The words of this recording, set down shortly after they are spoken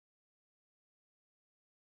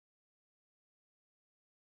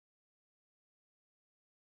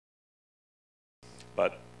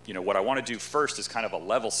But what I want to do first is kind of a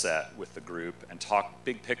level set with the group and talk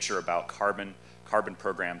big picture about carbon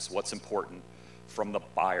programs, what's important from the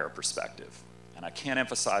buyer perspective. And I can't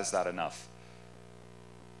emphasize that enough.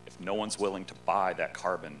 If no one's willing to buy that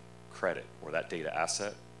carbon credit or that data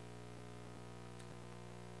asset,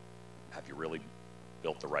 have you really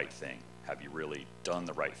built the right thing? Have you really done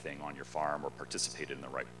the right thing on your farm or participated in the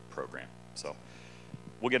right program? So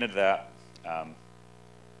we'll get into that.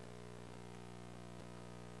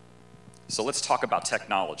 So let's talk about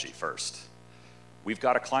technology first. We've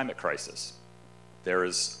got a climate crisis. There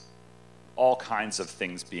is all kinds of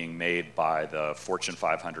things being made by the Fortune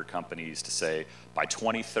 500 companies to say, by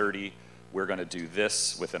 2030, we're going to do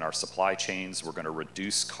this within our supply chains. We're going to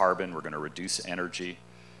reduce carbon. We're going to reduce energy.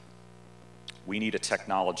 We need a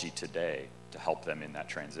technology today to help them in that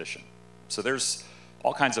transition. So there's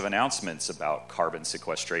all kinds of announcements about carbon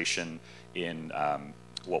sequestration in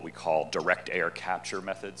what we call direct air capture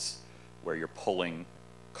methods, where you're pulling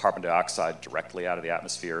carbon dioxide directly out of the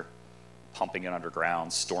atmosphere, pumping it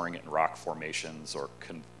underground, storing it in rock formations, or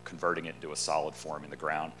converting it into a solid form in the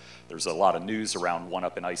ground. There's a lot of news around one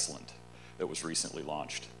up in Iceland that was recently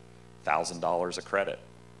launched. $1,000 a credit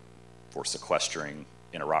for sequestering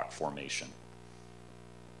in a rock formation.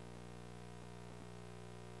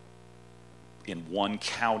 In one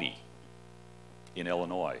county in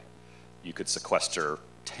Illinois, you could sequester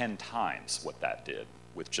 10 times what that did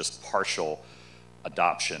with just partial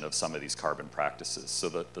adoption of some of these carbon practices. So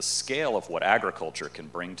the scale of what agriculture can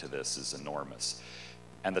bring to this is enormous.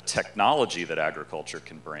 And the technology that agriculture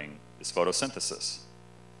can bring is photosynthesis.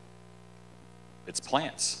 It's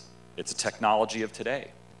plants. It's a technology of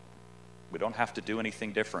today. We don't have to do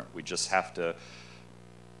anything different. We just have to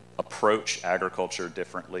approach agriculture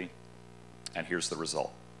differently, and here's the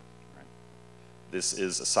result. Right? This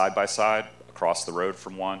is a side-by-side across the road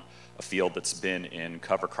from one, a field that's been in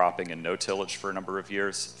cover cropping and no-tillage for a number of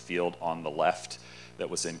years, field on the left that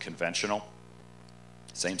was in conventional,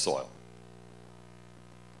 same soil.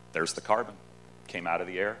 There's the carbon, came out of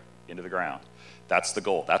the air, into the ground. That's the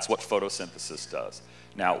goal. That's what photosynthesis does.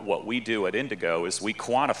 Now, what we do at Indigo is we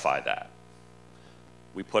quantify that.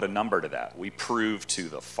 We put a number to that. We prove to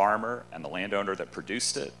the farmer and the landowner that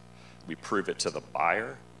produced it, we prove it to the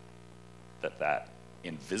buyer that that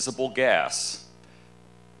invisible gas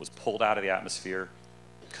was pulled out of the atmosphere,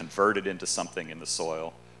 converted into something in the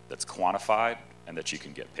soil that's quantified and that you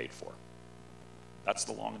can get paid for. That's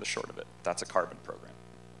the long and the short of it. That's a carbon program.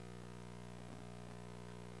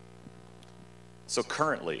 So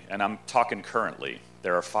currently, and I'm talking currently,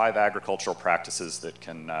 there are 5 agricultural practices that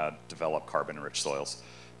can develop carbon-rich soils.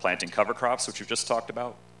 Planting cover crops, which we've just talked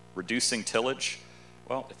about, reducing tillage.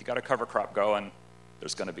 Well, if you got a cover crop going,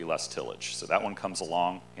 there's going to be less tillage. So that one comes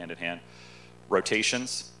along hand in hand.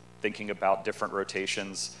 Rotations, thinking about different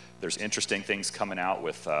rotations. There's interesting things coming out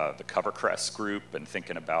with the Covercress group and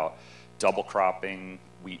thinking about double cropping,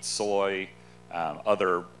 wheat, soy,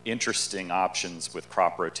 other interesting options with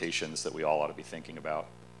crop rotations that we all ought to be thinking about.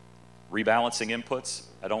 Rebalancing inputs.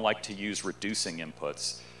 I don't like to use reducing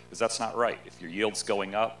inputs because that's not right. If your yield's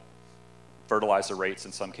going up, fertilizer rates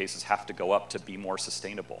in some cases have to go up to be more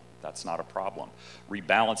sustainable. That's not a problem.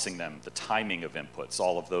 Rebalancing them, the timing of inputs,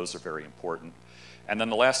 all of those are very important. And then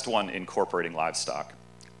the last one, incorporating livestock.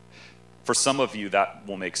 For some of you, that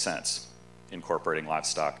will make sense, incorporating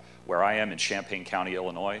livestock. Where I am in Champaign County,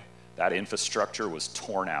 Illinois, that infrastructure was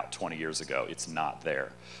torn out 20 years ago. It's not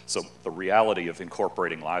there. So the reality of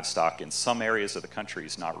incorporating livestock in some areas of the country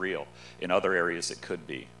is not real. In other areas, it could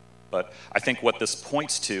be. But I think what this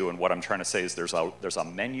points to, and what I'm trying to say, is there's a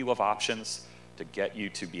menu of options to get you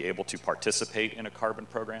to be able to participate in a carbon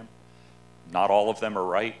program. Not all of them are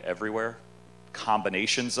right everywhere.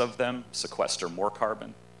 Combinations of them sequester more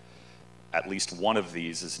carbon. At least one of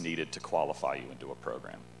these is needed to qualify you into a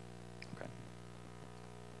program. Okay.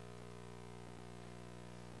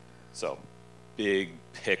 So, big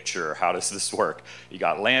picture, how does this work? You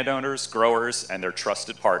got landowners, growers, and their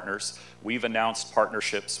trusted partners. We've announced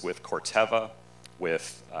partnerships with Corteva,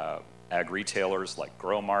 with ag retailers like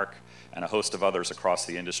Growmark, and a host of others across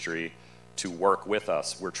the industry to work with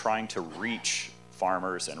us. We're trying to reach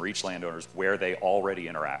farmers and reach landowners where they already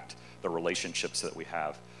interact, the relationships that we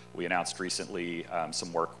have. We announced recently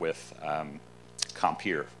some work with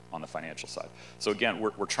Compeer on the financial side. So again,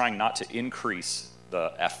 we're trying not to increase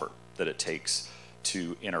the effort that it takes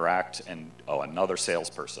to interact and, another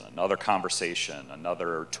salesperson, another conversation,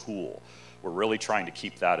 another tool. We're really trying to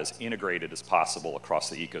keep that as integrated as possible across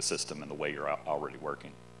the ecosystem and the way you're already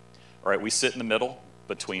working. All right, we sit in the middle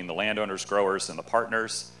between the landowners, growers, and the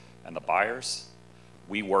partners and the buyers.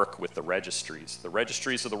 We work with the registries. The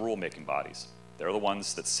registries are the rulemaking bodies. They're the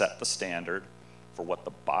ones that set the standard for what the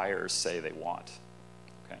buyers say they want.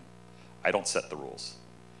 Okay? I don't set the rules.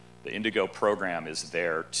 The Indigo program is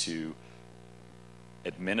there to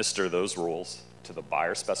administer those rules to the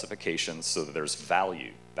buyer specifications so that there's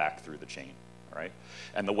value back through the chain, all right?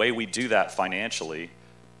 And the way we do that financially,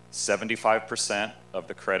 75% of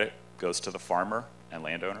the credit goes to the farmer and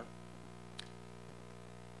landowner.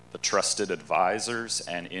 The trusted advisors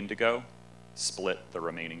and Indigo split the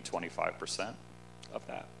remaining 25% of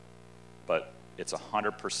that. But it's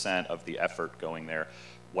 100% of the effort going there.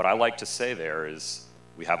 What I like to say there is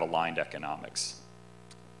we have aligned economics.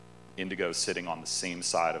 Indigo's sitting on the same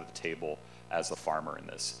side of the table as the farmer in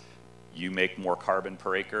this. You make more carbon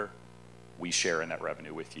per acre, we share in that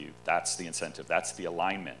revenue with you. That's the incentive. That's the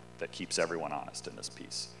alignment that keeps everyone honest in this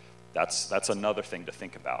piece. That's another thing to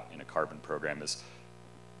think about in a carbon program is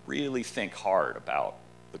really think hard about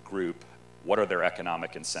the group. What are their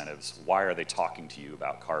economic incentives? Why are they talking to you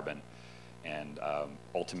about carbon? And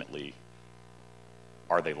ultimately,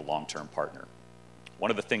 are they the long-term partner? One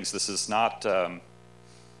of the things, this is not,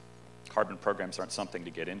 carbon programs aren't something to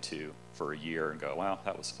get into for a year and go, well,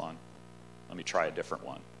 that was fun. Let me try a different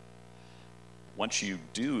one. Once you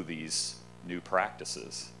do these new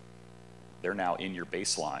practices, they're now in your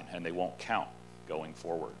baseline and they won't count going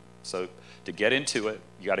forward. So to get into it,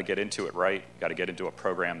 you got to get into it right. You got to get into a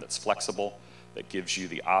program that's flexible, that gives you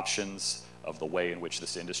the options of the way in which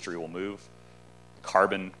this industry will move.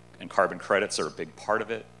 Carbon and carbon credits are a big part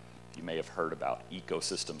of it. You may have heard about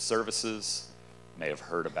ecosystem services, may have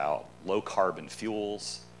heard about low carbon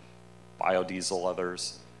fuels, biodiesel,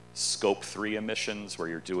 others, scope 3 emissions, where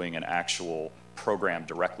you're doing an actual program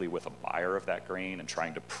directly with a buyer of that grain and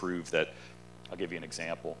trying to prove that. I'll give you an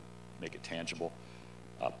example, make it tangible.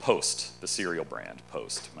 Post, the cereal brand,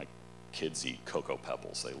 Post. My kids eat Cocoa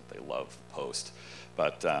Pebbles, they love Post.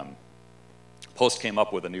 But Post came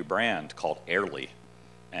up with a new brand called Airly,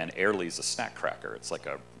 and Airly's a snack cracker. It's like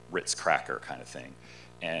a Ritz cracker kind of thing.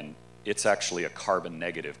 And it's actually a carbon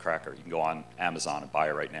negative cracker. You can go on Amazon and buy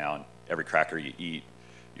it right now, and every cracker you eat,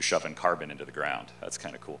 you're shoving carbon into the ground. That's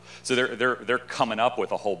kind of cool. So they're coming up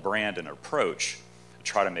with a whole brand and approach to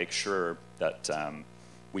try to make sure that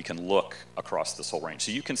we can look across this whole range.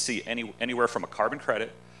 So you can see anywhere from a carbon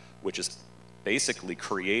credit, which is basically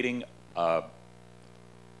creating a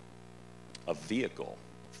vehicle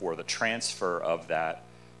for the transfer of that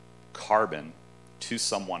carbon to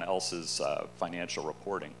someone else's financial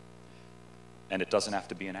reporting. And it doesn't have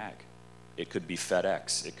to be an ag. It could be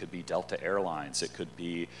FedEx, it could be Delta Airlines, it could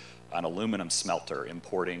be an aluminum smelter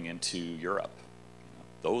importing into Europe.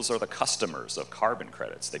 Those are the customers of carbon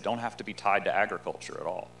credits. They don't have to be tied to agriculture at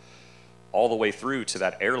all. All the way through to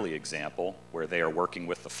that Airly example where they are working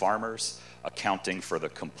with the farmers, accounting for the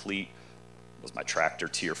complete, was my tractor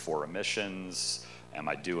tier 4 emissions? Am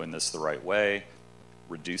I doing this the right way?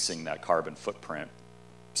 Reducing that carbon footprint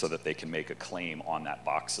so that they can make a claim on that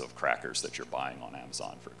box of crackers that you're buying on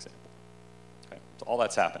Amazon, for example. Okay, so all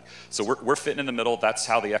that's happening. So we're fitting in the middle. That's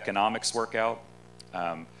how the economics work out.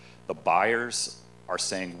 The buyers are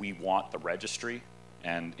saying we want the registry,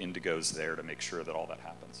 and Indigo's there to make sure that all that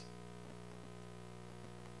happens.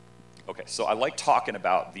 Okay, so I like talking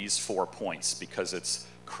about these 4 points because it's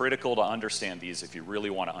critical to understand these if you really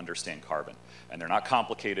want to understand carbon. And they're not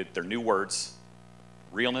complicated, they're new words.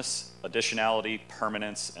 Realness, additionality,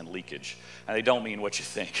 permanence, and leakage. And they don't mean what you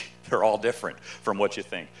think. They're all different from what you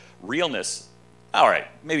think. Realness, all right,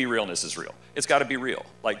 maybe realness is real. It's got to be real.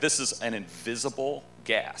 Like, this is an invisible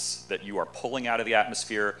gas that you are pulling out of the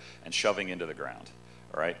atmosphere and shoving into the ground,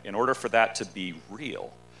 all right? In order for that to be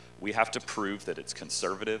real, we have to prove that it's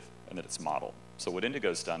conservative and that it's modeled. So what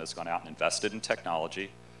Indigo's done is gone out and invested in technology.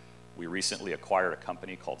 We recently acquired a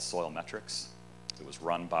company called Soil Metrics. It was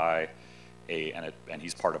run by and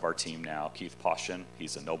he's part of our team now, Keith Poshin.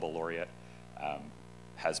 He's a Nobel laureate,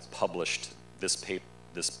 has published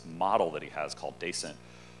this model that he has called DECENT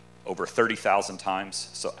over 30,000 times.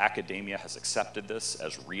 So academia has accepted this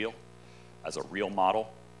as real, as a real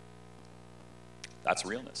model. That's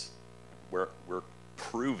realness. We're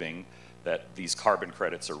proving that these carbon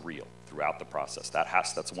credits are real throughout the process.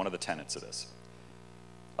 That's one of the tenets of this.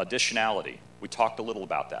 Additionality, we talked a little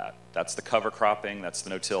about that. That's the cover cropping, that's the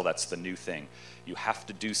no-till, that's the new thing. You have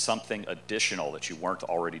to do something additional that you weren't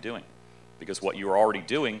already doing, because what you are already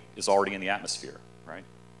doing is already in the atmosphere, right?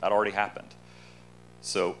 That already happened.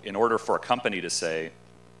 So in order for a company to say,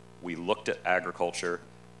 we looked at agriculture,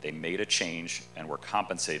 they made a change, and we're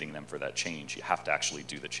compensating them for that change, you have to actually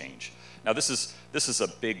do the change. Now this is a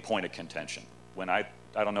big point of contention. When I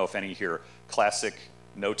don't know if any here, classic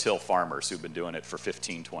no-till farmers who've been doing it for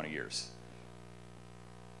 15, 20 years.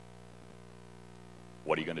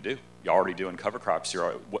 What are you going to do? You're already doing cover crops.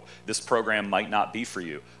 This program might not be for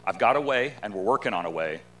you. I've got a way, and we're working on a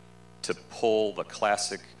way, to pull the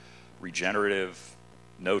classic regenerative,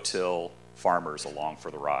 no-till farmers along for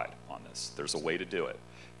the ride on this. There's a way to do it,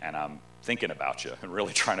 and I'm thinking about you and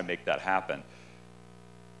really trying to make that happen.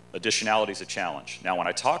 Additionality is a challenge. Now, when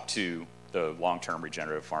I talk to the long-term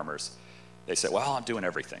regenerative farmers, they say, well, I'm doing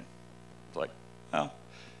everything. It's like, well,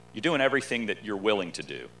 you're doing everything that you're willing to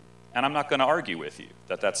do. And I'm not going to argue with you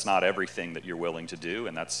that that's not everything that you're willing to do,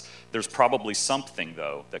 and there's probably something,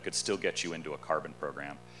 though, that could still get you into a carbon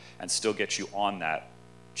program and still get you on that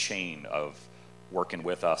chain of working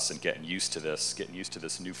with us and getting used to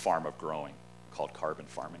this new form of growing called carbon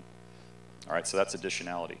farming. All right, so that's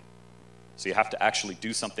additionality. So you have to actually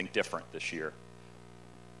do something different this year.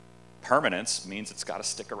 Permanence means it's got to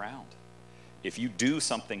stick around. If you do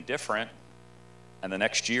something different and the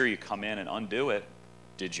next year you come in and undo it,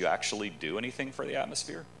 did you actually do anything for the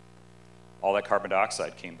atmosphere? All that carbon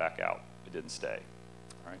dioxide came back out. It didn't stay.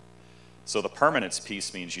 All right? So the permanence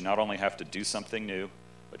piece means you not only have to do something new,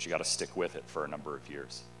 but you got to stick with it for a number of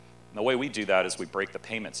years. And the way we do that is we break the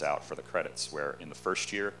payments out for the credits, where in the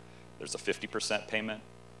first year, there's a 50% payment.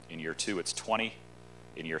 In year 2, it's 20.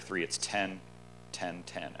 In year 3, it's 10, 10,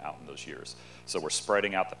 10 out in those years. So we're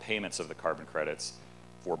spreading out the payments of the carbon credits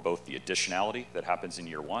for both the additionality that happens in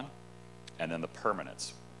year 1 and then the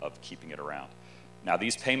permanence of keeping it around. Now,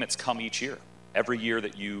 these payments come each year. Every year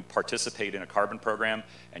that you participate in a carbon program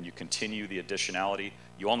and you continue the additionality,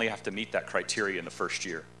 you only have to meet that criteria in the first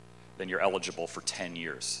year. Then you're eligible for 10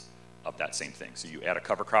 years of that same thing. So you add a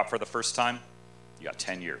cover crop for the first time, you got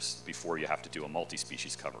 10 years before you have to do a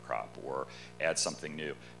multi-species cover crop or add something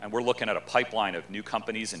new. And we're looking at a pipeline of new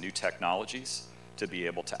companies and new technologies to be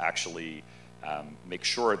able to actually make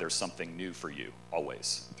sure there's something new for you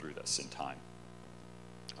always through this in time.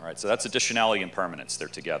 All right, so that's additionality and permanence. They're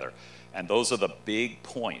together. And those are the big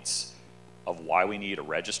points of why we need a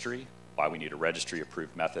registry, why we need a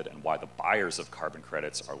registry-approved method, and why the buyers of carbon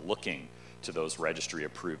credits are looking to those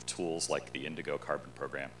registry-approved tools like the Indigo carbon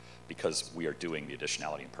program, because we are doing the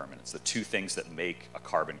additionality and permanence, the two things that make a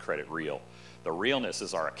carbon credit real. The realness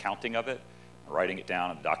is our accounting of it, writing it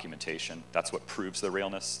down in the documentation. That's what proves the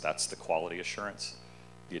realness. That's the quality assurance.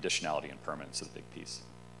 The additionality and permanence is a big piece.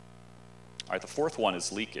 All right, the fourth one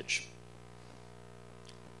is leakage.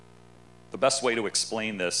 The best way to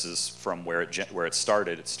explain this is from where it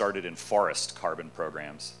started. It started in forest carbon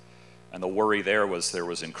programs. And the worry there was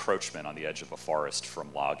encroachment on the edge of a forest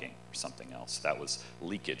from logging or something else. That was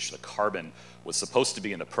leakage. The carbon was supposed to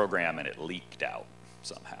be in the program and it leaked out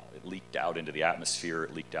somehow. It leaked out into the atmosphere,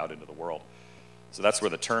 it leaked out into the world. So that's where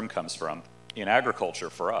the term comes from. In agriculture,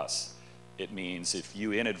 for us, it means if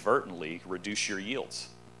you inadvertently reduce your yields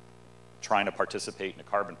trying to participate in a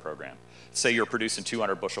carbon program. Say you're producing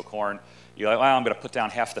 200 bushel corn, you're like, well, I'm going to put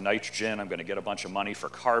down half the nitrogen, I'm going to get a bunch of money for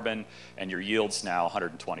carbon, and your yield's now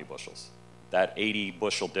 120 bushels. That 80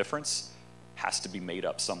 bushel difference has to be made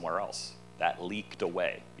up somewhere else. That leaked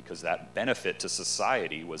away because that benefit to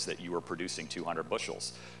society was that you were producing 200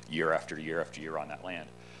 bushels year after year after year on that land.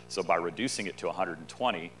 So by reducing it to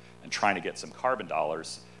 120 and trying to get some carbon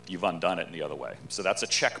dollars, you've undone it in the other way. So that's a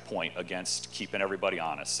checkpoint against keeping everybody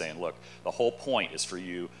honest, saying, look, the whole point is for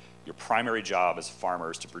you, your primary job as a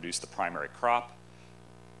farmer is to produce the primary crop,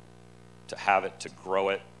 to have it, to grow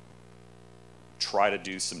it, try to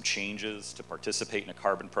do some changes, to participate in a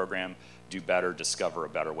carbon program, do better, discover a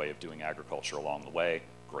better way of doing agriculture along the way,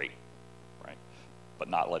 great, right? But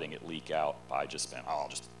not letting it leak out by just being, oh,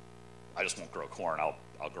 I just won't grow corn,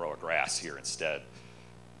 I'll grow a grass here instead.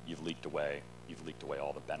 You've leaked away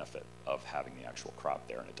all the benefit of having the actual crop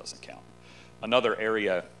there, and it doesn't count. Another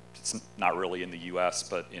area, it's not really in the US,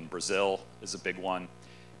 but in Brazil is a big one.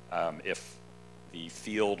 If the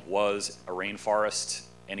field was a rainforest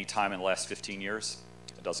any time in the last 15 years,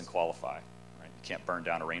 it doesn't qualify. Right? You can't burn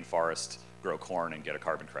down a rainforest, grow corn, and get a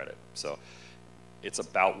carbon credit. So it's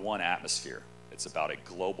about one atmosphere. It's about a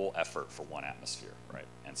global effort for one atmosphere, right?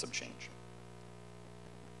 And some change.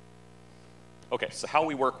 Okay, so how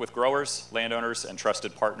we work with growers, landowners, and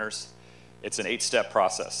trusted partners. It's an 8-step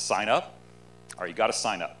process. Sign up, or you gotta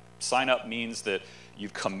sign up. Sign up means that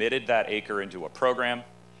you've committed that acre into a program,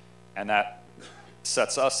 and that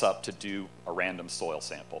sets us up to do a random soil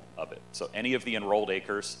sample of it. So any of the enrolled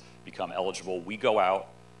acres become eligible. We go out,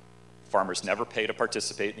 farmers never pay to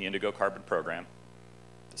participate in the Indigo carbon program.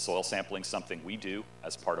 The soil sampling is something we do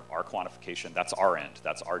as part of our quantification. That's our end,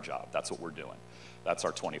 that's our job, that's what we're doing. That's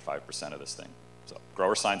our 25% of this thing. So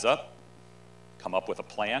grower signs up, come up with a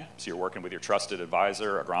plan. So you're working with your trusted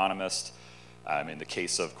advisor, agronomist. In the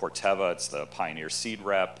case of Corteva, it's the Pioneer Seed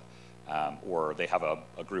Rep. or they have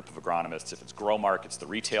a group of agronomists. If it's GrowMark, it's the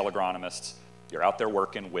retail agronomists. You're out there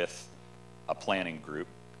working with a planning group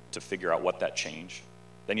to figure out what that change.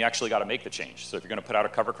 Then you actually got to make the change. So if you're going to put out a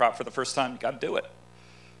cover crop for the first time, you got to do it.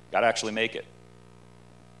 You got to actually make it.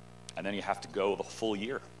 And then you have to go the full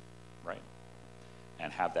year, right?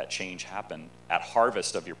 And have that change happen. At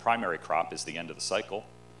harvest of your primary crop is the end of the cycle.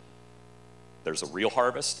 There's a real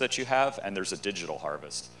harvest that you have, and there's a digital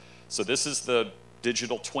harvest. So this is the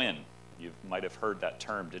digital twin. You might have heard that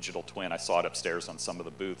term, digital twin. I saw it upstairs on some of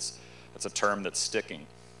the booths. That's a term that's sticking.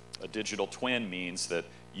 A digital twin means that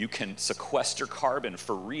you can sequester carbon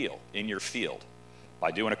for real in your field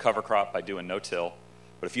by doing a cover crop, by doing no-till.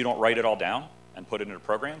 But if you don't write it all down and put it in a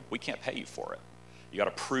program, we can't pay you for it. You got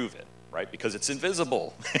to prove it, right? Because it's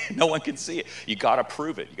invisible. No one can see it. You got to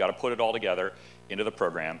prove it. You got to put it all together into the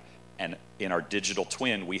program. And in our digital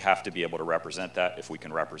twin, we have to be able to represent that. If we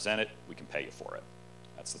can represent it, we can pay you for it.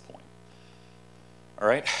 That's the point. All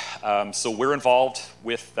right, so we're involved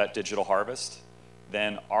with that digital harvest.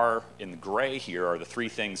 Then in gray here are the three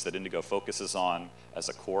things that Indigo focuses on as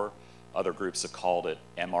a core. Other groups have called it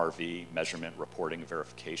MRV, measurement, reporting,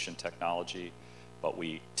 verification technology. But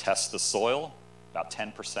we test the soil, about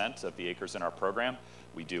 10% of the acres in our program.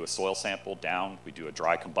 We do a soil sample down. We do a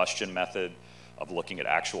dry combustion method of looking at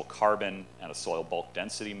actual carbon and a soil bulk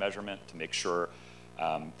density measurement to make sure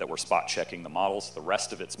that we're spot checking the models. The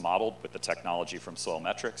rest of it's modeled with the technology from Soil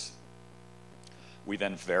Metrics. We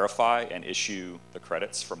then verify and issue the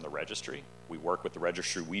credits from the registry. We work with the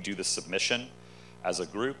registry. We do the submission as a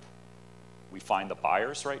group. We find the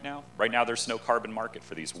buyers right now. Right now, there's no carbon market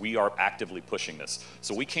for these. We are actively pushing this.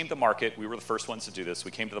 So we came to market. We were the first ones to do this.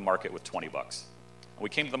 We came to the market with 20 bucks. And we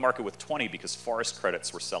came to the market with 20 because forest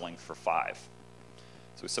credits were selling for 5.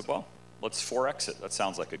 So we said, well, let's 4X it. That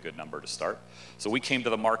sounds like a good number to start. So we came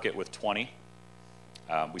to the market with 20.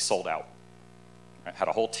 We sold out. Right? Had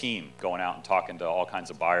a whole team going out and talking to all kinds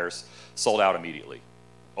of buyers. Sold out immediately.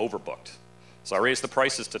 Overbooked. So I raised the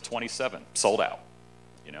prices to 27. Sold out.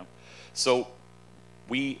 You know. So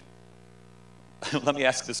let me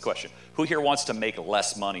ask this question. Who here wants to make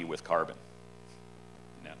less money with carbon?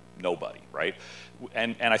 No, nobody, right?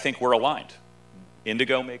 And I think we're aligned.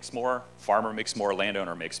 Indigo makes more, farmer makes more,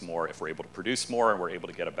 landowner makes more if we're able to produce more and we're able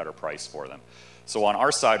to get a better price for them. So on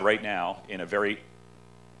our side right now, in a very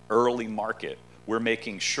early market, we're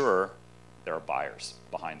making sure there are buyers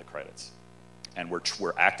behind the credits. And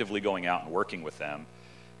we're actively going out and working with them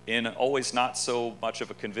in always not so much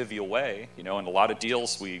of a convivial way. You know, in a lot of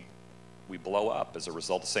deals we blow up as a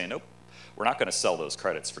result of saying, nope, we're not going to sell those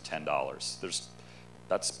credits for $10.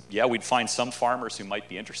 Yeah, we'd find some farmers who might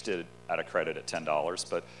be interested at a credit at $10,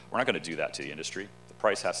 but we're not going to do that to the industry. The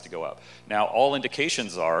price has to go up. Now, all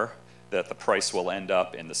indications are that the price will end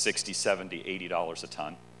up in the $60, $70, $80 a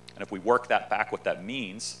ton. And if we work that back, what that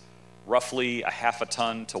means, roughly a half a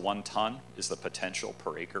ton to 1 ton is the potential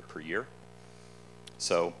per acre per year.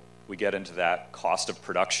 So we get into that cost of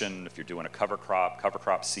production. If you're doing a cover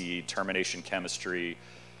crop seed, termination chemistry,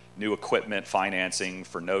 new equipment financing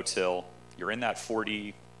for no-till, you're in that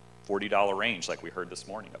 $40 range like we heard this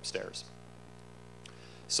morning upstairs.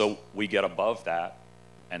 So we get above that,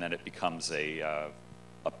 and then it becomes a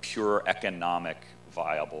pure economic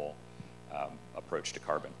viable approach to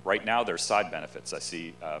carbon. Right now, there's side benefits. I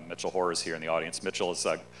see Mitchell Hoare is here in the audience. Mitchell is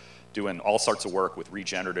doing all sorts of work with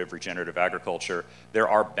regenerative agriculture. There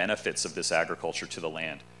are benefits of this agriculture to the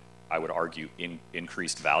land. I would argue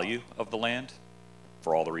increased value of the land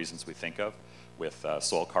for all the reasons we think of, with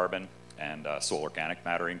soil carbon and soil organic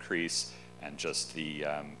matter increase, and just the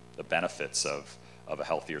benefits of a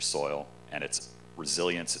healthier soil and its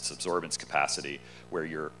resilience, its absorbance capacity, where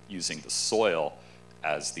you're using the soil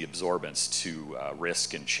as the absorbance to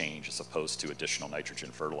risk and change as opposed to additional nitrogen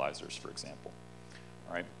fertilizers, for example.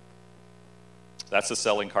 All right. That's the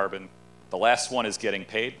selling carbon. The last one is getting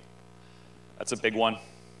paid. That's a big one.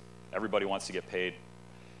 Everybody wants to get paid.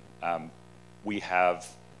 We have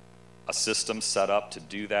a system set up to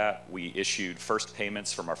do that. We issued first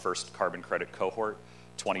payments from our first carbon credit cohort.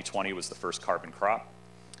 2020 was the first carbon crop.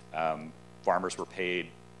 Farmers were paid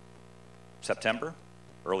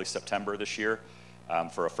early September this year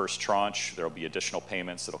for a first tranche. There will be additional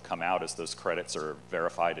payments that will come out as those credits are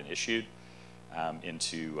verified and issued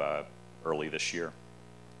into early this year.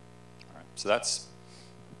 All right, so that's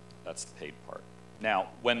the paid part. Now,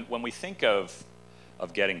 when we think of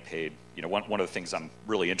getting paid, you know, one of the things I'm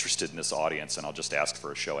really interested in this audience, and I'll just ask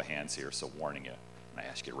for a show of hands here, so warning you, and I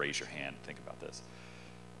ask you to raise your hand, think about this.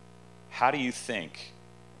 How do you think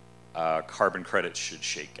carbon credits should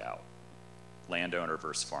shake out, landowner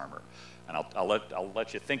versus farmer? And I'll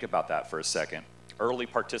let you think about that for a second. early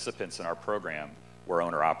participants in our program were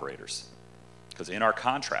owner-operators. Because in our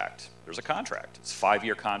contract, there's a contract. It's a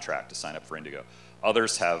 5-year contract to sign up for Indigo.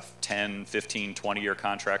 Others have 10, 15, 20-year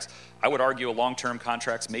contracts. I would argue a long-term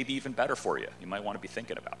contract's maybe even better for you. You might want to be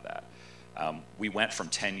thinking about that. We went from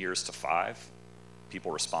 10 years to 5.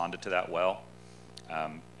 People responded to that well.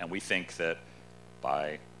 And we think that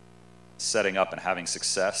by setting up and having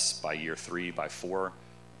success by year 3, by 4,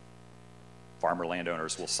 farmer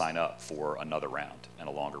landowners will sign up for another round and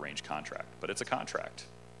a longer range contract. But it's a contract,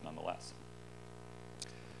 nonetheless.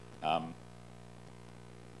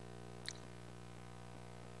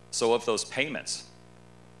 So of those payments,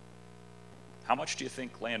 how much do you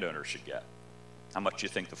think landowners should get? How much do you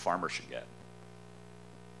think the farmer should get?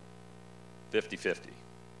 50-50.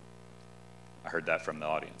 I heard that from the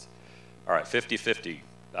audience. All right, 50-50,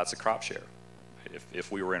 that's a crop share.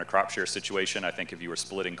 If we were in a crop share situation, I think if you were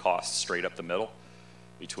splitting costs straight up the middle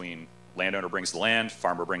between landowner brings the land,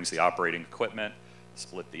 farmer brings the operating equipment,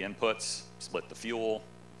 split the inputs, split the fuel,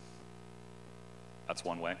 that's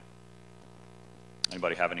one way.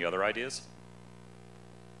 Anybody have any other ideas?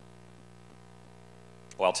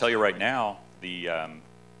 Well, I'll tell you right now, the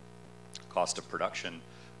cost of production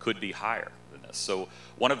could be higher than this. So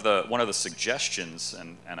one of the suggestions,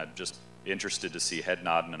 and I'm just interested to see head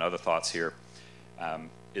nodding and other thoughts here,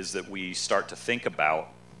 is that we start to think about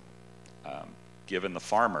giving the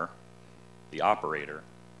farmer, the operator,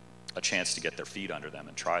 a chance to get their feet under them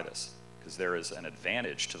and try this, because there is an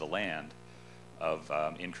advantage to the land of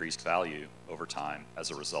increased value over time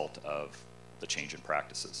as a result of the change in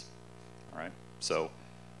practices. All right, so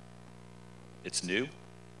it's new.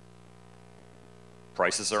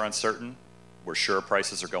 Prices are uncertain. We're sure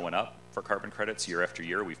prices are going up for carbon credits year after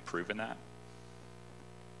year. We've proven that.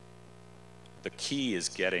 The key is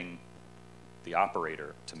getting the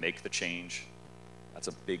operator to make the change. That's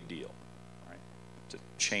a big deal, right? To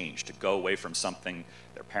change, to go away from something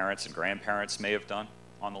their parents and grandparents may have done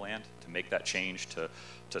on the land, to make that change, to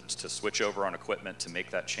switch over on equipment, to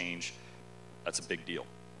make that change. That's a big deal.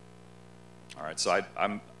 All right, so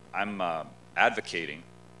I'm advocating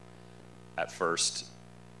at first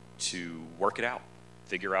to work it out,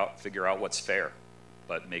 figure out what's fair,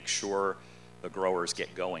 but make sure the growers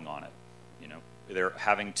get going on it. You know, they're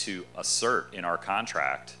having to assert in our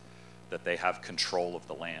contract that they have control of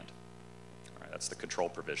the land. All right, that's the control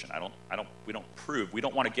provision. We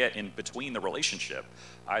don't want to get in between the relationship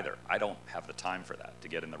either. I don't have the time for that, to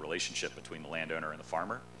get in the relationship between the landowner and the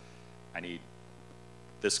farmer. I need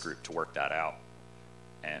this group to work that out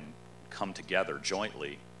and come together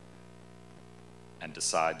jointly and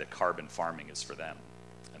decide that carbon farming is for them,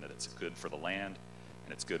 and that it's good for the land,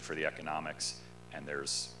 and it's good for the economics, and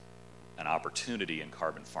there's an opportunity in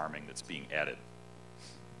carbon farming that's being added.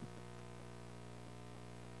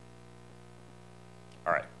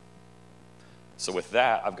 All right. So with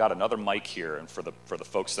that, I've got another mic here, and for the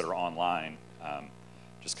folks that are online,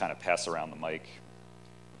 just kind of pass around the mic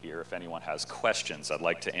here. If anyone has questions, I'd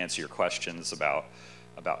like to answer your questions about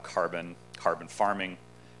carbon farming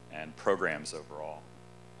and programs overall.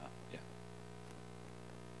 Yeah.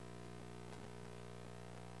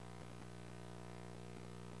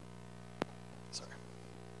 Sorry.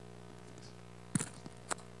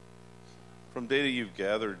 From data you've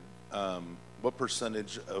gathered, what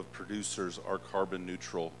percentage of producers are carbon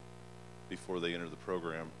neutral before they enter the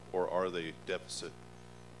program, or are they deficit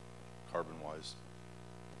carbon-wise?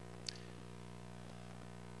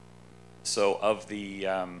 So of the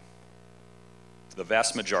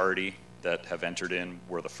vast majority that have entered in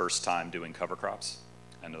were the first time doing cover crops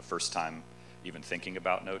and the first time even thinking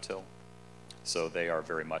about no-till. So they are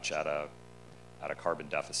very much at a carbon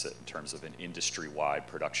deficit in terms of an industry-wide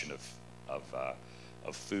production of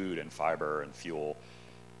food and fiber and fuel.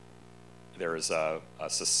 There is a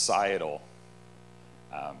societal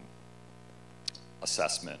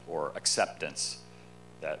assessment or acceptance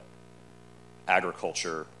that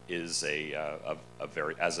agriculture is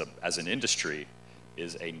as an industry,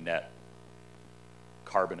 is a net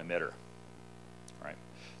carbon emitter, right?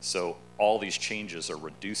 So all these changes are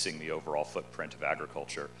reducing the overall footprint of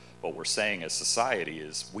agriculture. What we're saying as society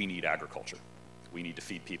is we need agriculture. We need to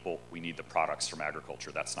feed people. We need the products from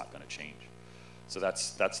agriculture. That's not going to change. So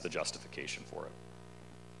that's the justification for it.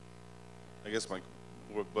 I guess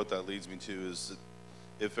what that leads me to is that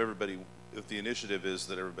if the initiative is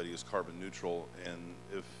that everybody is carbon neutral, and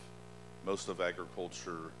if most of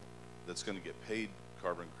agriculture that's going to get paid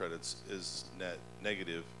carbon credits is net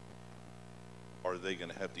negative, are they going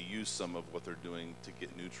to have to use some of what they're doing to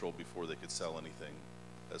get neutral before they could sell anything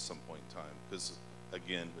at some point in time? Because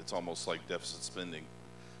again, it's almost like deficit spending.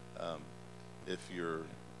 If you're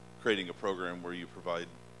creating a program where you provide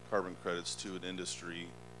carbon credits to an industry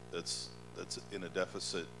that's in a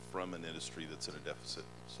deficit from an industry that's in a deficit.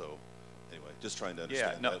 So anyway, just trying to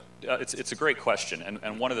understand that. It's a great question,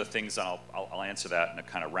 and one of the things, and I'll answer that in a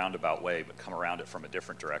kind of roundabout way, but come around it from a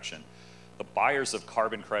different direction. The buyers of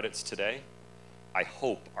carbon credits today, I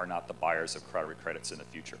hope, are not the buyers of carbon credits in the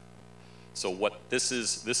future. So what this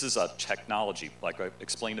is a technology, like I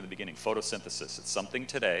explained in the beginning, photosynthesis. It's something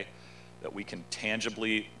today that we can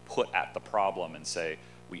tangibly put at the problem and say,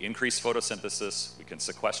 we increase photosynthesis, we can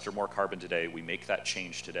sequester more carbon today, we make that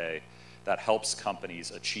change today. That helps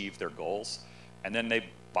companies achieve their goals. And then they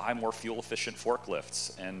buy more fuel efficient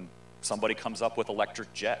forklifts, and somebody comes up with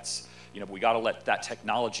electric jets. You know, we gotta let that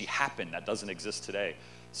technology happen. That doesn't exist today.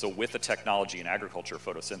 So with the technology in agriculture,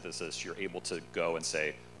 photosynthesis, you're able to go and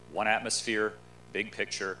say, one atmosphere, big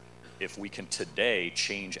picture. If we can today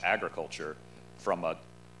change agriculture from a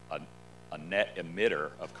net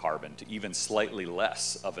emitter of carbon to even slightly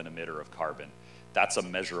less of an emitter of carbon, that's a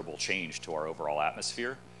measurable change to our overall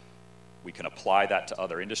atmosphere. We can apply that to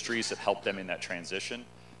other industries that help them in that transition.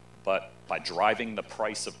 But by driving the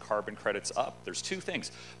price of carbon credits up, there's two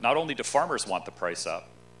things. Not only do farmers want the price up,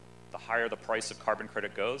 the higher the price of carbon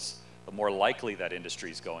credit goes, the more likely that industry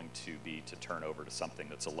is going to be to turn over to something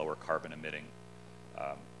that's a lower carbon emitting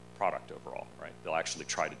product overall, right? They'll actually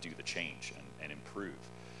try to do the change and improve.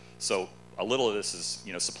 So a little of this is,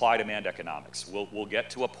 you know, supply demand economics. We'll get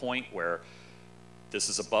to a point where this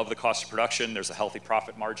is above the cost of production, there's a healthy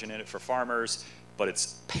profit margin in it for farmers, but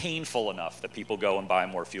it's painful enough that people go and buy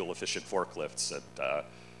more fuel efficient forklifts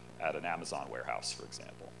at an Amazon warehouse, for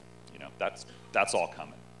example. You know, that's all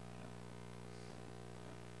coming.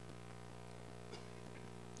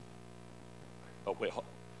 Oh, wait,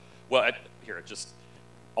 well, I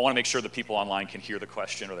want to make sure the people online can hear the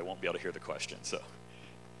question, or they won't be able to hear the question, so.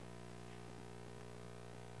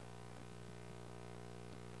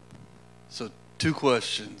 So 2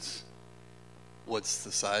 questions. What's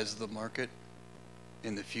the size of the market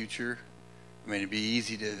in the future? I mean, it'd be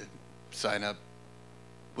easy to sign up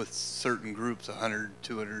with certain groups, 100,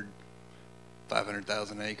 200,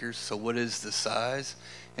 500,000 acres. So what is the size?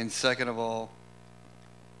 And second of all,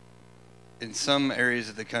 in some areas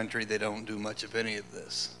of the country, they don't do much of any of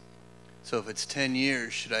this. So if it's 10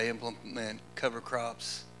 years, should I implement cover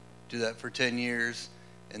crops, do that for 10 years,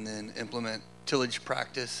 and then implement tillage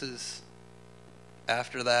practices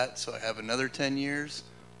after that so I have another 10 years?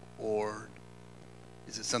 Or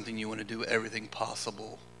is it something you want to do everything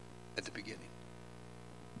possible at the beginning?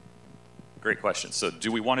 Great question. So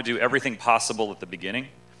do we want to do everything possible at the beginning?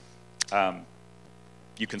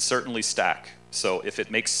 You can certainly stack. So if it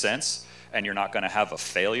makes sense, and you're not going to have a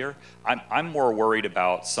failure. I'm more worried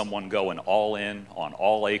about someone going all in on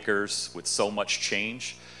all acres with so much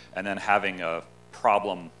change and then having a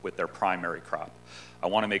problem with their primary crop. I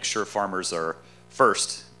want to make sure farmers are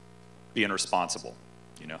first being responsible,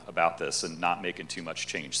 you know, about this and not making too much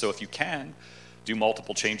change. So if you can do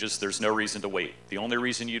multiple changes, there's no reason to wait. The only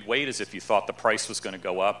reason you'd wait is if you thought the price was going to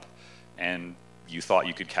go up and you thought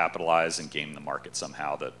you could capitalize and game the market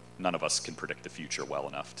somehow. That none of us can predict the future well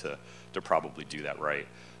enough to probably do that right.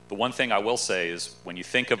 The one thing I will say is when you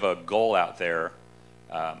think of a goal out there,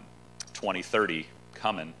 2030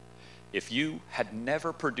 coming, if you had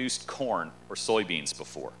never produced corn or soybeans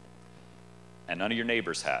before, and none of your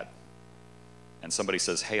neighbors had, and somebody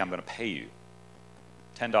says, hey, I'm going to pay you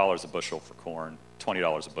 $10 a bushel for corn,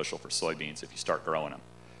 $20 a bushel for soybeans if you start growing them,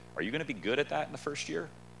 are you going to be good at that in the first year?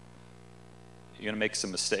 You're going to make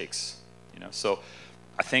some mistakes, you know? So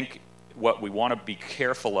I think what we want to be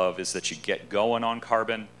careful of is that you get going on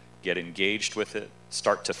carbon, get engaged with it,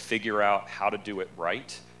 start to figure out how to do it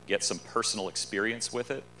right, get some personal experience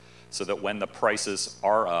with it, so that when the prices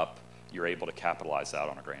are up, you're able to capitalize that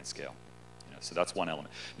on a grand scale. You know, so that's one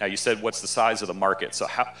element. Now you said, what's the size of the market? So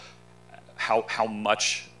how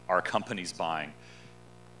much are companies buying?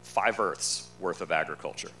 5 Earths worth of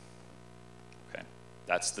agriculture. Okay,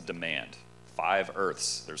 that's the demand. 5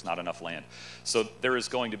 Earths, there's not enough land. So there is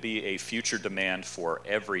going to be a future demand for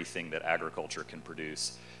everything that agriculture can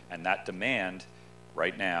produce. And that demand,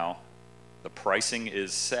 right now, the pricing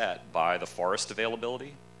is set by the forest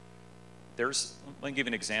availability. Let me give you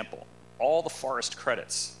an example. All the forest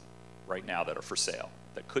credits right now that are for sale,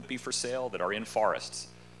 that could be for sale, that are in forests,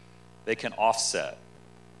 they can offset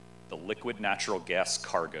the liquid natural gas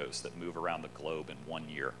cargoes that move around the globe in 1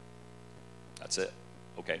 year. That's it.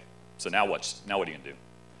 Okay. So now what are you going to do?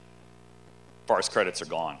 Forest credits are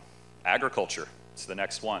gone. Agriculture is the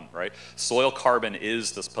next one, right? Soil carbon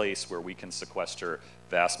is this place where we can sequester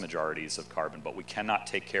vast majorities of carbon, but we cannot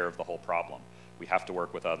take care of the whole problem. We have to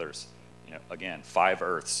work with others. You know, again, 5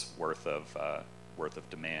 Earths worth of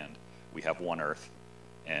demand. We have 1 Earth,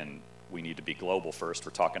 and we need to be global first.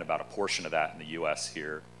 We're talking about a portion of that in the U.S.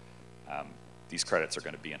 here. These credits are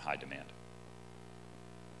going to be in high demand.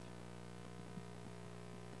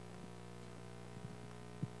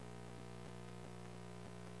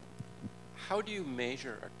 How do you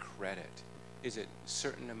measure a credit? Is it a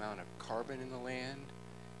certain amount of carbon in the land?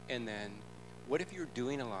 And then what if you're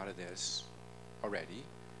doing a lot of this already,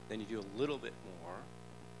 then you do a little bit more?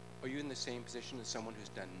 Are you in the same position as someone who's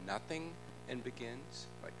done nothing and begins,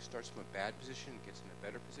 like starts from a bad position and gets in a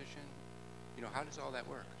better position? You know, how does all that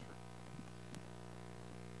work?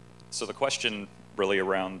 So the question really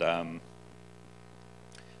around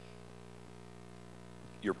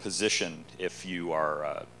your position, if you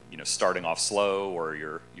are you know, starting off slow, or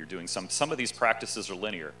you're doing some of these practices are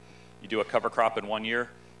linear. You do a cover crop in 1 year,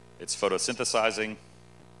 it's photosynthesizing.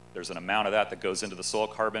 There's an amount of that goes into the soil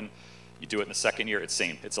carbon. You do it in the 2nd year,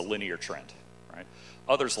 it's a linear trend, right?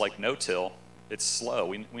 Others like no-till, it's slow.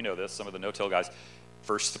 We know this, some of the no-till guys,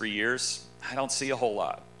 first 3 years, I don't see a whole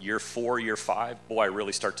lot. Year 4, year 5, boy, I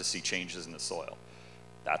really start to see changes in the soil.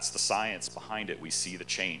 That's the science behind it. We see the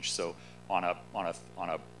change. So on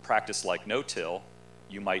a practice like no-till,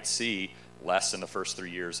 you might see less in the first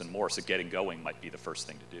 3 years and more. So getting going might be the first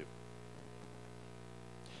thing to do.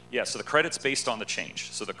 Yeah, so the credit's based on the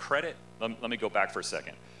change. So the credit, let me go back for a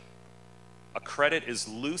second. A credit is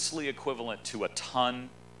loosely equivalent to a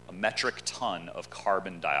metric ton of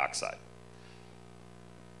carbon dioxide.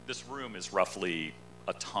 This room is roughly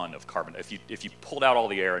a ton of carbon. If you pulled out all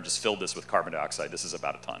the air and just filled this with carbon dioxide, this is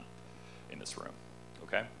about a ton in this room,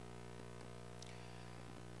 okay?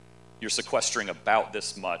 You're sequestering about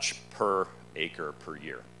this much per acre per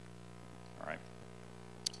year, all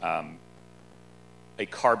right? A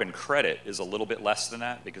carbon credit is a little bit less than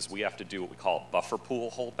that because we have to do what we call buffer pool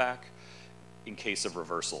holdback in case of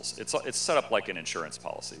reversals. It's set up like an insurance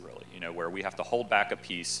policy, really, you know, where we have to hold back a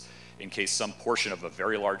piece in case some portion of a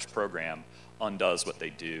very large program undoes what they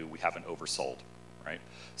do. We haven't oversold, right?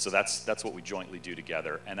 So that's what we jointly do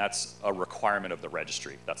together, and that's a requirement of the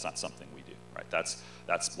registry. That's not something we do, right? That's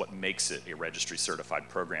what makes it a registry certified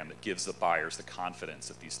program that gives the buyers the confidence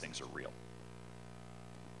that these things are real.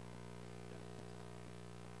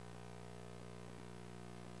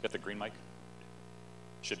 Got the green mic?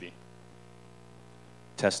 Should be.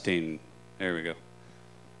 Testing, there we go.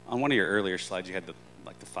 On one of your earlier slides, you had the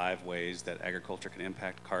 5 ways that agriculture can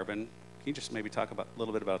impact carbon. Can you just maybe talk a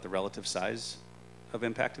little bit about the relative size of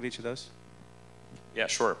impact of each of those? Yeah,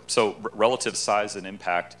 sure. So relative size and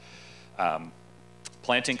impact,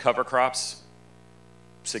 planting cover crops,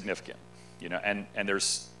 significant, you know, and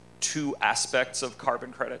there's 2 aspects of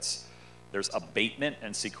carbon credits. There's abatement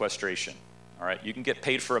and sequestration. All right, you can get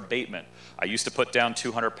paid for abatement. I used to put down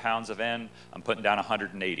 200 pounds of N. I'm putting down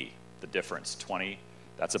 180. The difference, 20.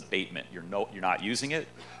 That's abatement. You're not using it.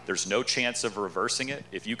 There's no chance of reversing it.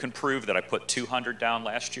 If you can prove that I put 200 down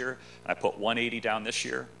last year and I put 180 down this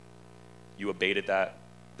year, you abated that.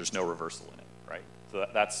 There's no reversal in it, right? So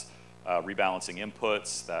that's rebalancing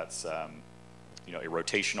inputs. That's you know, a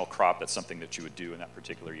rotational crop. That's something that you would do in that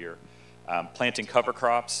particular year. Planting cover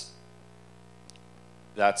crops.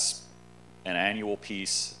 That's an annual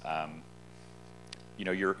piece. You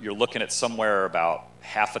know, you're looking at somewhere about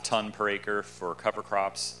half a ton per acre for cover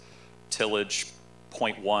crops, tillage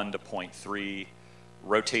 0.1 to 0.3,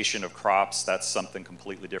 rotation of crops, that's something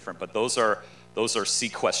completely different. But those are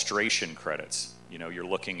sequestration credits. You know, you're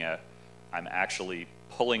looking at, I'm actually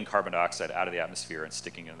pulling carbon dioxide out of the atmosphere and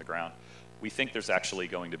sticking it in the ground. We think there's actually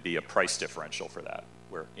going to be a price differential for that,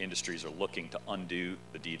 where industries are looking to undo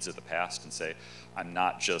the deeds of the past and say, I'm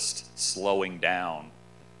not just slowing down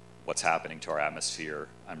what's happening to our atmosphere,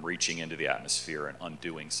 I'm reaching into the atmosphere and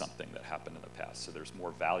undoing something that happened in the past. So there's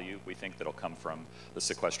more value, we think, that'll come from the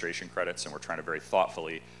sequestration credits, and we're trying to very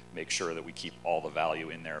thoughtfully make sure that we keep all the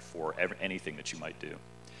value in there for anything that you might do.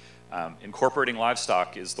 Incorporating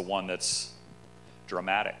livestock is the one that's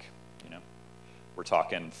dramatic. You know, we're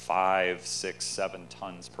talking 5, 6, 7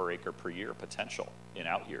 tons per acre per year potential in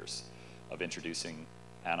out years of introducing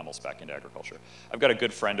animals back into agriculture. I've got a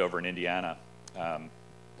good friend over in Indiana,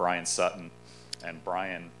 Brian Sutton, and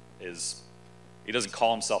Brian he doesn't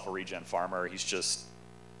call himself a regen farmer. He's just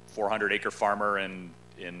 400 acre farmer in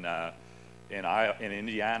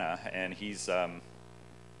Indiana, and he's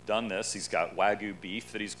done this. He's got Wagyu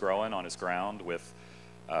beef that he's growing on his ground with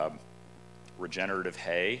regenerative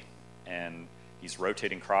hay, and he's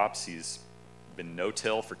rotating crops. He's been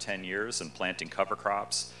no-till for 10 years and planting cover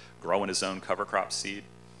crops, growing his own cover crop seed.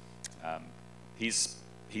 He's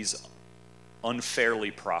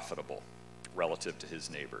unfairly profitable relative to his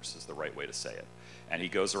neighbors is the right way to say it. And he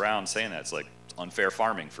goes around saying that it's like unfair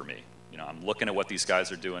farming for me. You know, I'm looking at what these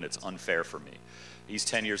guys are doing, it's unfair for me. He's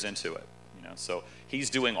 10 years into it, you know, so he's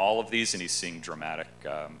doing all of these and he's seeing dramatic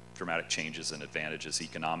changes and advantages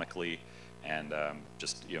economically and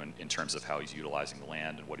just, you know, in terms of how he's utilizing the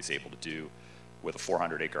land and what he's able to do with a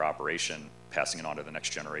 400-acre operation, passing it on to the next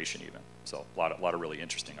generation even. So a lot of really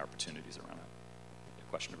interesting opportunities around that. Yeah,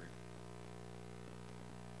 question over here.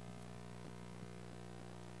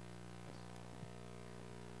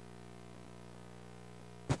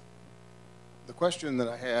 The question that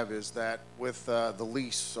I have is that with the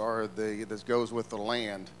lease or this goes with the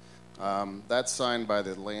land, that's signed by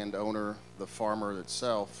the landowner, the farmer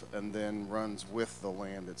itself, and then runs with the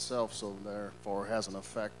land itself, so therefore has an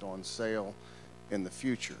effect on sale in the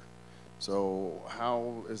future. So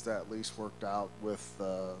how is that lease worked out with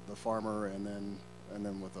the farmer and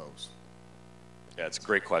then with those? Yeah, it's a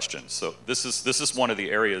great question. So this is one of the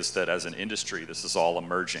areas that as an industry, this is all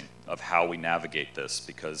emerging of how we navigate this,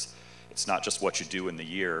 because it's not just what you do in the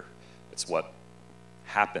year, it's what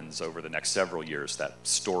happens over the next several years, that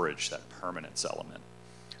storage, that permanence element.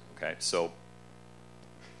 Okay, so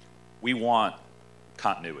we want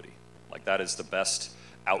continuity. Like, that is the best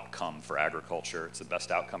outcome for agriculture. It's the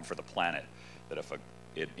best outcome for the planet. That if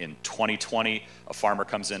in 2020 a farmer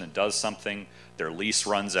comes in and does something, their lease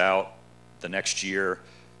runs out the next year,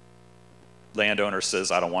 landowner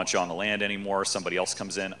says, I don't want you on the land anymore, somebody else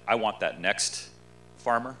comes in, I want that next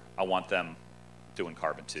farmer, I want them doing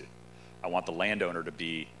carbon too. I want the landowner to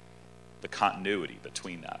be the continuity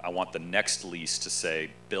between that. I want the next lease to say,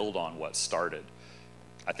 build on what started.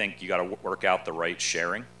 I think you got to work out the right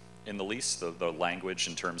sharing in the lease, the language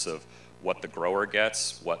in terms of what the grower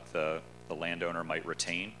gets, what the landowner might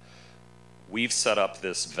retain. We've set up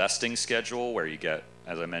this vesting schedule where you get,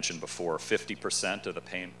 as I mentioned before, 50%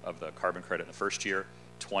 of the carbon credit in the first year,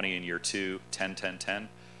 20 in year 2, 10, 10, 10.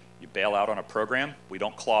 You bail out on a program, we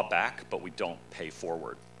don't claw back, but we don't pay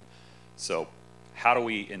forward. So how do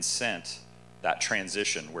we incent that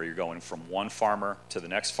transition where you're going from one farmer to the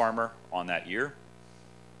next farmer on that year?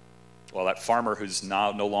 Well, that farmer who's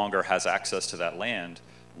now no longer has access to that land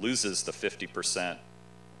loses the 50%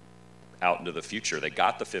 out into the future. They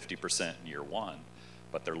got the 50% in year 1,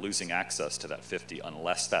 but they're losing access to that 50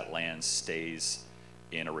 unless that land stays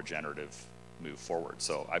in a regenerative move forward.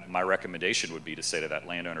 So my recommendation would be to say to that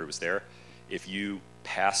landowner who was there, if you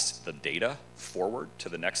pass the data forward to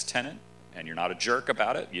the next tenant and you're not a jerk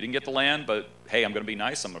about it, you didn't get the land, but hey, I'm going to be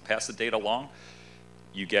nice, I'm going to pass the data along,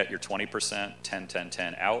 you get your 20%, 10, 10,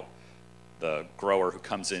 10 out. The grower who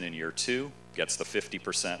comes in year 2 gets the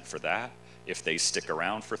 50% for that. If they stick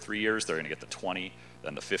around for 3 years, they're going to get the 20,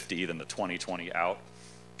 then the 50, then the 20, 20 out.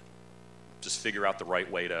 Just figure out the right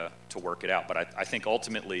way to work it out. But I think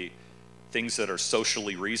ultimately, things that are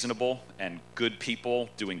socially reasonable and good people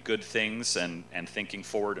doing good things and thinking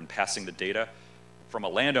forward and passing the data, from a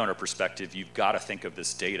landowner perspective, you've got to think of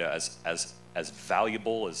this data as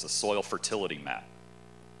valuable as the soil fertility map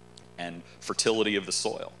and fertility of the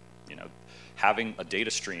soil. You know, having a data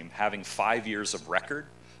stream, having 5 years of record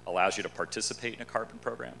allows you to participate in a carbon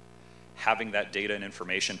program. Having that data and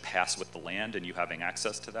information pass with the land and you having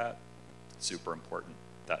access to that, super important.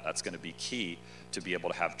 That's going to be key to be able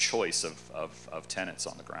to have choice of tenants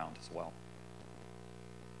on the ground as well.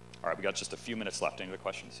 All right, we got just a few minutes left. Any other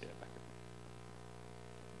questions? Yeah, back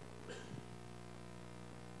here.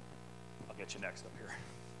 I'll get you next up here.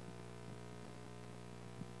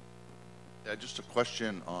 Yeah, just a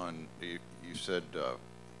question on, you said, you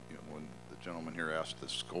know, when the gentleman here asked to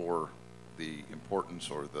score the importance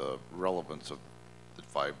or the relevance of the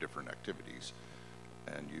 5 different activities,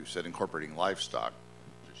 and you said incorporating livestock,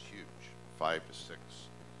 which is huge, 5 to 6.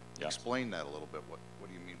 Yeah. Explain that a little bit. What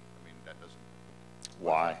do you mean? I mean, that doesn't.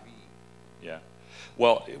 Why? Yeah.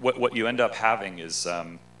 Well, what you end up having is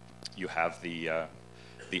you have the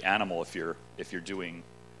animal if you're doing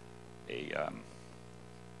a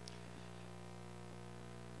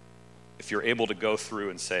if you're able to go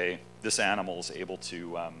through and say this animal is able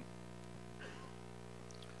to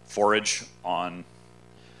forage on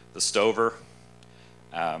the stover,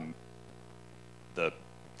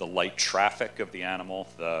 the light traffic of the animal,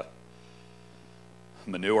 the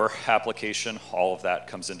manure application, all of that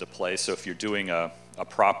comes into play. So if you're doing a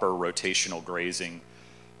proper rotational grazing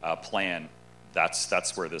plan,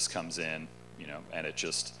 that's where this comes in, you know, and it's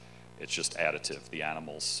just additive. The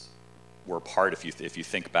animals were part, if you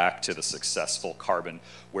think back to the successful carbon,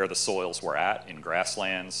 where the soils were at in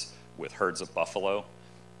grasslands with herds of buffalo,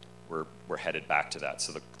 we're headed back to that.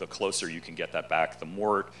 So the closer you can get that back, the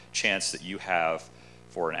more chance that you have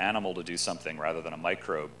for an animal to do something rather than a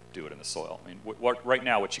microbe do it in the soil. I mean, right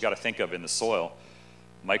now, what you got to think of in the soil,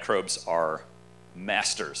 microbes are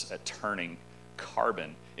masters at turning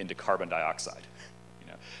carbon into carbon dioxide. You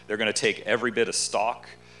know, they're going to take every bit of stalk,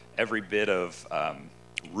 every bit of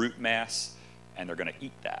root mass, and they're going to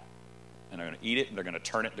eat that. And they're going to eat it, and they're going to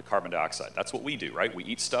turn it into carbon dioxide. That's what we do, right? We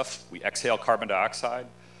eat stuff, we exhale carbon dioxide,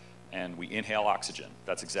 and we inhale oxygen.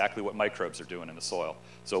 That's exactly what microbes are doing in the soil.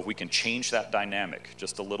 So if we can change that dynamic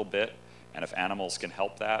just a little bit, and if animals can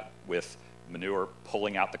help that with manure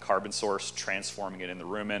pulling out the carbon source, transforming it in the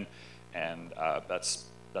rumen, and that's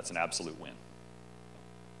an absolute win.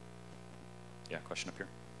 Yeah, question up here.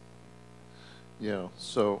 Yeah,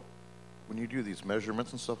 so when you do these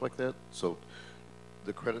measurements and stuff like that, so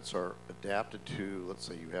the credits are adapted to, let's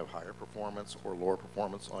say you have higher performance or lower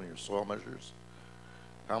performance on your soil measures.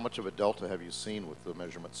 How much of a delta have you seen with the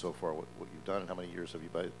measurements so far, what you've done, and how many years have you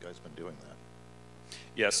guys been doing that?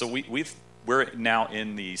 Yeah, so we're now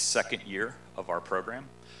in the second year of our program.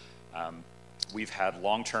 We've had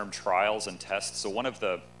long-term trials and tests. So one of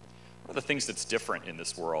the things that's different in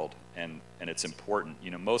this world, and it's important, you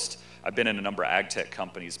know, I've been in a number of ag tech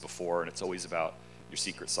companies before, and it's always about your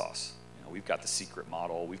secret sauce. You know, we've got the secret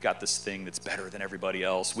model, we've got this thing that's better than everybody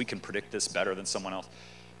else, we can predict this better than someone else.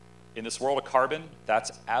 In this world of carbon,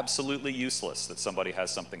 that's absolutely useless that somebody has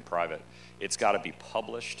something private. It's got to be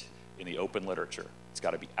published in the open literature. It's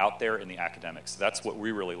got to be out there in the academics. That's what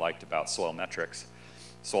we really liked about Soil Metrics.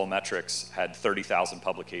 Soil Metrics had 30,000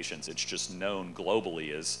 publications. It's just known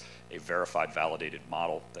globally as a verified, validated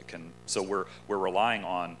model that can, so we're relying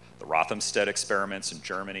on the Rothamsted experiments in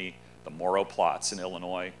Germany, the Morrow plots in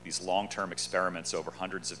Illinois, these long-term experiments over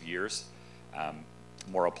hundreds of years.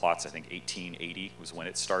 Morrow plots, I think 1880 was when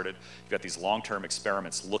it started. You've got these long-term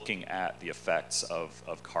experiments looking at the effects of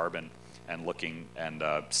carbon and looking and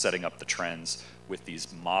setting up the trends with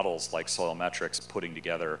these models like Soil Metrics putting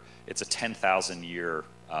together. It's a 10,000 year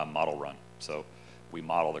model run. So we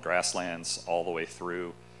model the grasslands all the way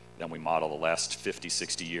through, then we model the last 50,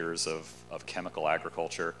 60 years of chemical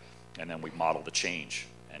agriculture, and then we model the change.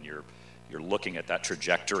 And you're looking at that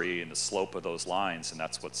trajectory and the slope of those lines, and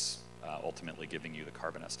that's what's ultimately giving you the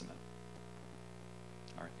carbon estimate.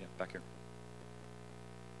 All right, yeah, back here.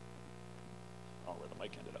 Oh, where the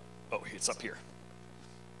mic ended up. Oh, it's up here.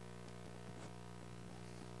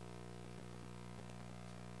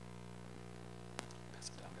 Pass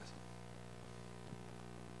it down, guys.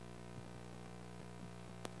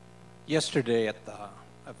 Yesterday at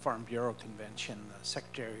the Farm Bureau convention, the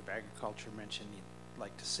Secretary of Agriculture mentioned he'd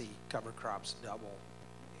like to see cover crops double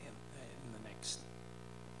in the next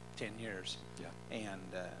 10 years, yeah, and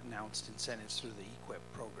announced incentives through the EQIP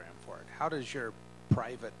program for it. How does your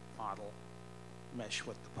private model mesh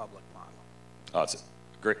with the public model? Oh, it's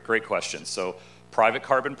a great question. So private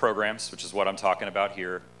carbon programs, which is what I'm talking about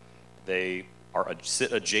here, they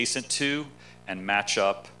sit adjacent to and match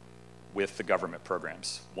up with the government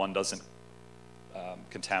programs. One doesn't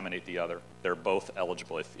contaminate the other. They're both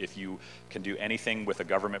eligible. If you can do anything with a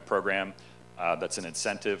government program that's an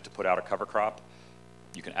incentive to put out a cover crop,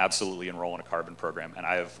 you can absolutely enroll in a carbon program. And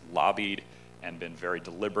I have lobbied and been very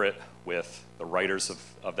deliberate with the writers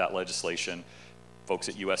of that legislation, folks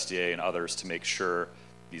at USDA and others, to make sure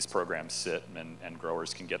these programs sit and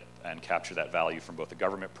growers can get and capture that value from both the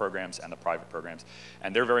government programs and the private programs.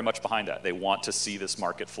 And they're very much behind that. They want to see this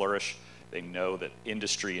market flourish. They know that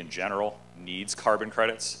industry in general needs carbon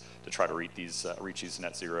credits to try to reach these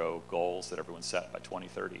net zero goals that everyone set by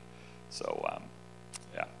 2030. So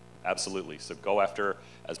yeah, absolutely. So go after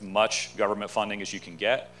as much government funding as you can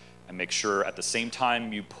get, and make sure at the same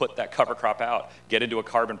time you put that cover crop out, get into a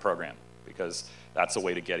carbon program, because that's a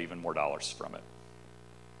way to get even more dollars from it.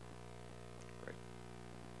 Great.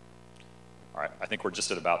 All right, I think we're just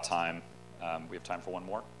at about time. We have time for one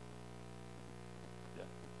more? Yeah,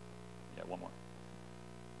 yeah, one more.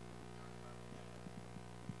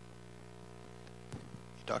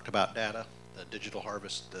 You talked about data, the digital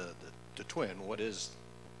harvest, the twin. What is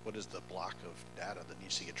the block of data that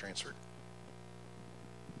needs to get transferred?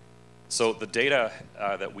 So the data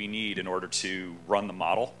that we need in order to run the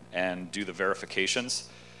model and do the verifications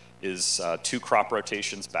is 2 crop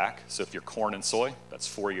rotations back. So if you're corn and soy, that's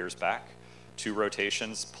 4 years back. 2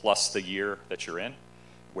 rotations plus the year that you're in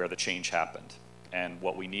where the change happened. And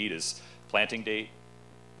what we need is planting date,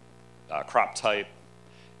 crop type,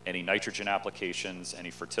 any nitrogen applications,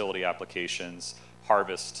 any fertility applications,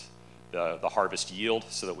 harvest, the harvest yield,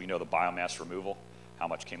 so that we know the biomass removal, how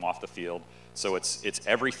much came off the field. So it's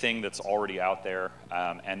everything that's already out there,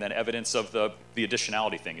 and then evidence of the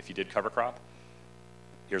additionality thing. If you did cover crop,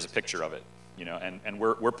 here's a picture of it, you know. And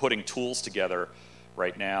we're putting tools together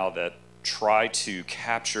right now that try to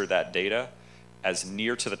capture that data as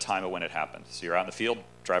near to the time of when it happened. So you're out in the field,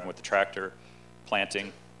 driving with the tractor,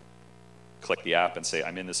 planting, click the app and say,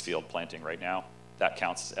 I'm in this field planting right now. That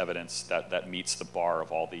counts as evidence. That meets the bar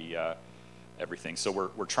of all the everything. So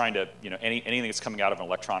we're trying to, anything that's coming out of an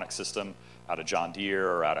electronic system, out of John Deere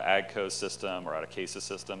or out of AGCO's system or out of Case's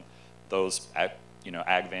system, those,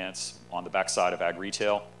 AgVance on the backside of Ag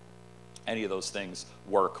Retail, any of those things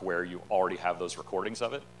work where you already have those recordings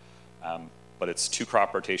of it. But it's 2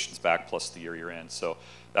 crop rotations back plus the year you're in. So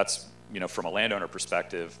that's, from a landowner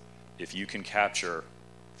perspective, if you can capture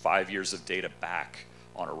 5 years of data back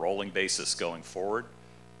on a rolling basis going forward,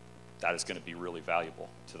 that is going to be really valuable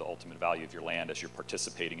to the ultimate value of your land as you're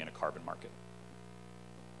participating in a carbon market.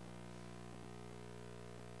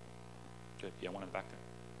 Good. Yeah, one in the back there.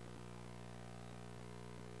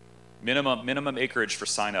 Minimum acreage for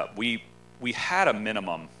sign up. We had a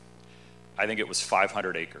minimum, I think it was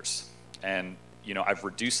 500 acres. And I've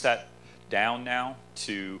reduced that down now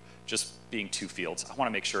to just being 2 fields. I want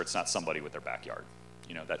to make sure it's not somebody with their backyard.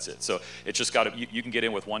 That's it. So it's just got to, you can get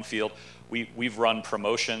in with 1 field. We've run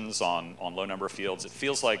promotions on low number of fields. It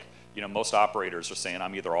feels like, most operators are saying,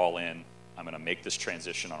 I'm either all in, I'm going to make this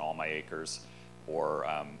transition on all my acres, or,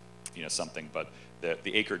 something. But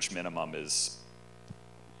the acreage minimum is,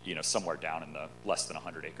 somewhere down in the less than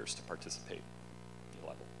 100 acres to participate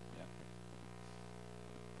level. Yeah.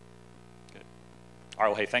 Good. All right.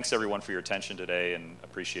 Well, hey, thanks everyone for your attention today, and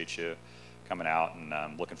appreciate you coming out,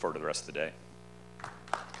 and looking forward to the rest of the day.